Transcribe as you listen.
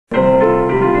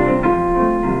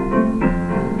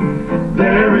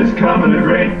coming a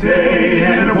great day,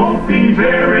 and it won't be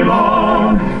very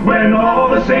long, when all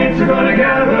the saints are gonna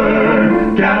gather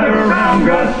around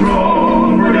God's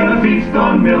throne. We're gonna feast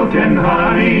on milk and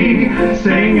honey,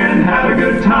 sing and have a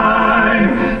good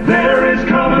time. There is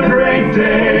coming a great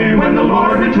day, when the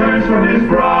Lord returns for his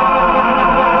bride.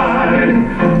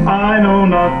 I know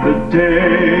not the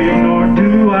day, nor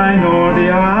do I know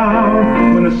the hour,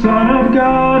 when the Son of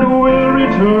God will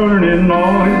return in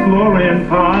all his glory and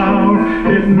power.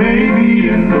 It may be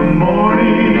in the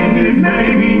morning, it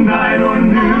may be night or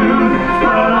noon,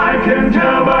 but I can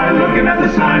tell by looking at the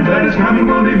signs that his coming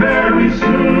will be very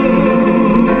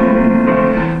soon.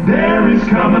 There is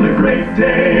coming a great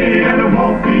day, and it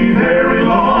won't be very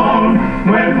long,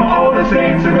 when all the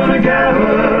saints are gonna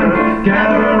gather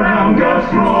around God's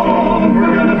throne.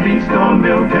 We're gonna feast on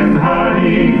milk and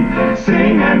honey,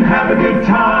 sing and have a good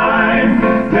time.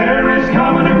 There is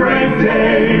coming a great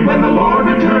day, when the Lord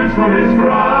returns for his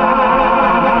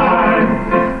bride.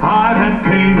 I've had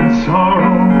pain and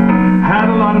sorrow, had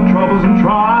a lot of troubles and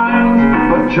trials,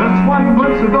 but just one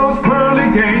glimpse of those pearly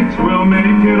gates will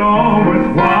make it all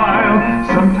worthwhile.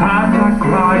 Sometimes I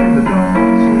cry in the dark,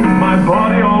 my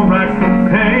body all racked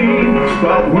with pain,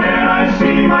 but when I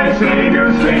see my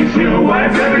Savior's face, he'll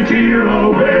wipe every tear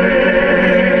away.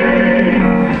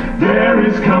 There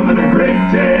is coming a great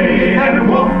day,